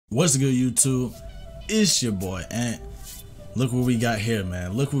What's good, YouTube? It's your boy Ant. Look what we got here,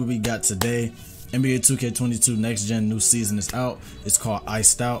 man. Look what we got today. NBA 2K22 next gen new season is out. It's called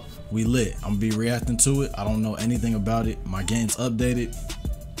Iced Out. We lit. I'm gonna be reacting to it. I don't know anything about it. My game's updated.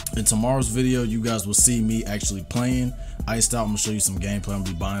 In tomorrow's video, you guys will see me actually playing Iced Out. I'm gonna show you some gameplay. I'm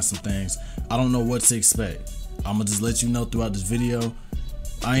gonna be buying some things. I don't know what to expect. I'm gonna just let you know throughout this video.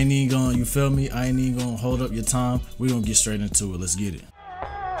 I ain't even gonna, you feel me? I ain't even gonna hold up your time. We're gonna get straight into it. Let's get it.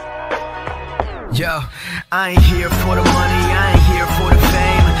 Yo, I ain't here for the money, I ain't here for the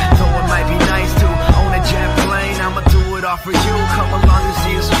fame. Though it might be nice to own a jet plane, I'ma do it all for you. Come along and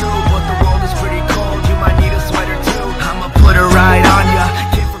see it's true, but the world is pretty cold. You might need a sweater too. I'ma put a ride on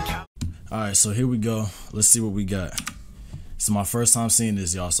ya. Alright, so here we go. Let's see what we got. It's my first time seeing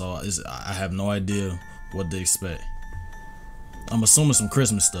this, y'all, so I have no idea what to expect. I'm assuming some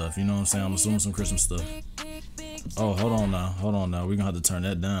Christmas stuff, you know what I'm saying? I'm assuming some Christmas stuff. Oh, hold on now. We're gonna have to turn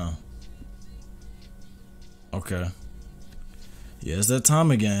that down. Okay. Yeah, it's that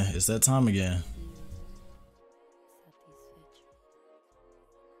time again.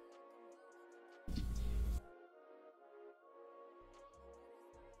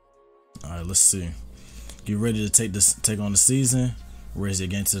 Alright, let's see. Get ready to take on the season. Raise your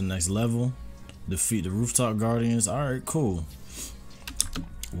game to the next level. Defeat the Rooftop Guardians. Alright, cool.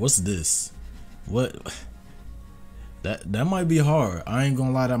 What's this? What? That might be hard. I ain't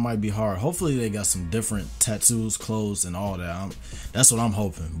gonna lie, that might be hard. Hopefully they got some different tattoos, clothes, and all that. That's what I'm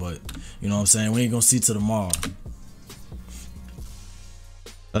hoping. But you know what I'm saying? We ain't gonna see till tomorrow.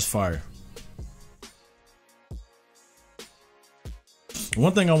 That's fire.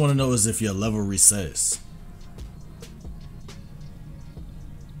 One thing I want to know is if your level resets.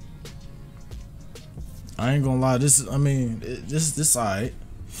 I ain't gonna lie. This alright.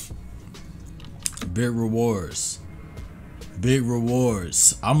 Big rewards. Big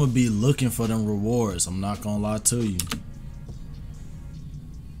rewards. I'm gonna be looking for them rewards. I'm not gonna lie to you.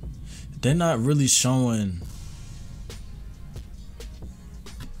 They're not really showing.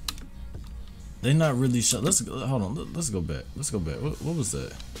 They're not really showing. Hold on. Let's go back. What was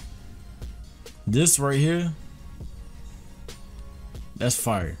that? This right here. That's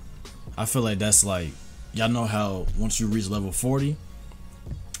fire. I feel like that's like, y'all know how once you reach level 40,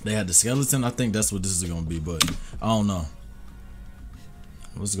 they had the skeleton. I think that's what this is gonna be, but I don't know.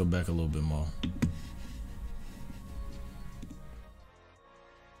 Let's go back a little bit more.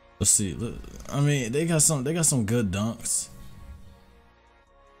 Let's see. I mean, they got some good dunks.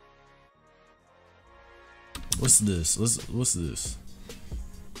 What's this? What's this?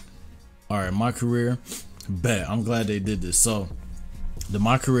 All right, my career. Bet. I'm glad they did this. So,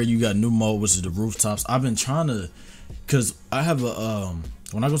 my career, you got new mode, which is the rooftops. I've been trying to, cause I have a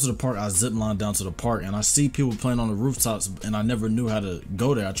when I go to the park, I zip line down to the park and I see people playing on the rooftops, and I never knew how to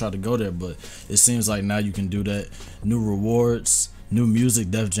go there. I tried to go there, but it seems like now you can do that. New rewards, new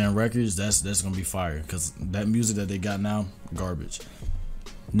music, Def Jam records. That's gonna be fire, cause that music that they got now, garbage.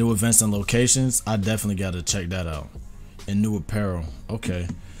 New events and locations, I definitely gotta check that out. And new apparel. Okay,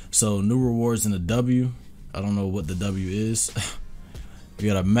 so new rewards in the W. I don't know what the W is. We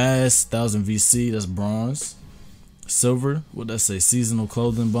got a mask, 1000 VC, that's bronze. Silver, what that say? Seasonal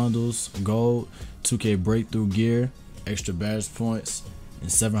clothing bundles. Gold, 2K breakthrough gear, extra badge points,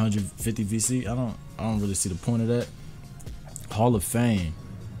 and 750 VC. I don't really see the point of that. Hall of Fame.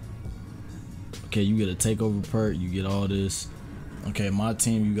 Okay, you get a takeover perk, you get all this. Okay, my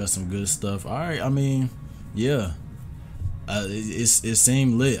team, you got some good stuff. All right, I mean, yeah. It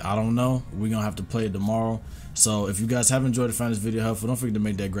seemed lit. I don't know. We're gonna have to play it tomorrow. So if you guys have enjoyed it, find this video helpful, don't forget to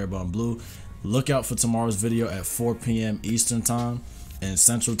make that great button blue. Look out for tomorrow's video at 4 p.m. Eastern time, and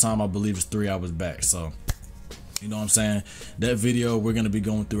Central time I believe is 3 hours back. So you know what I'm saying, that video we're gonna be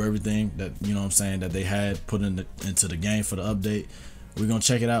going through everything that, you know what I'm saying, that they had put into the game for the update. We're gonna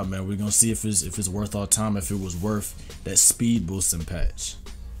check it out, man. We're gonna see if it's worth our time, if it was worth that speed boosting patch.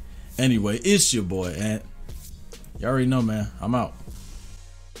 Anyway, it's your boy Ant. You already know, man. I'm out.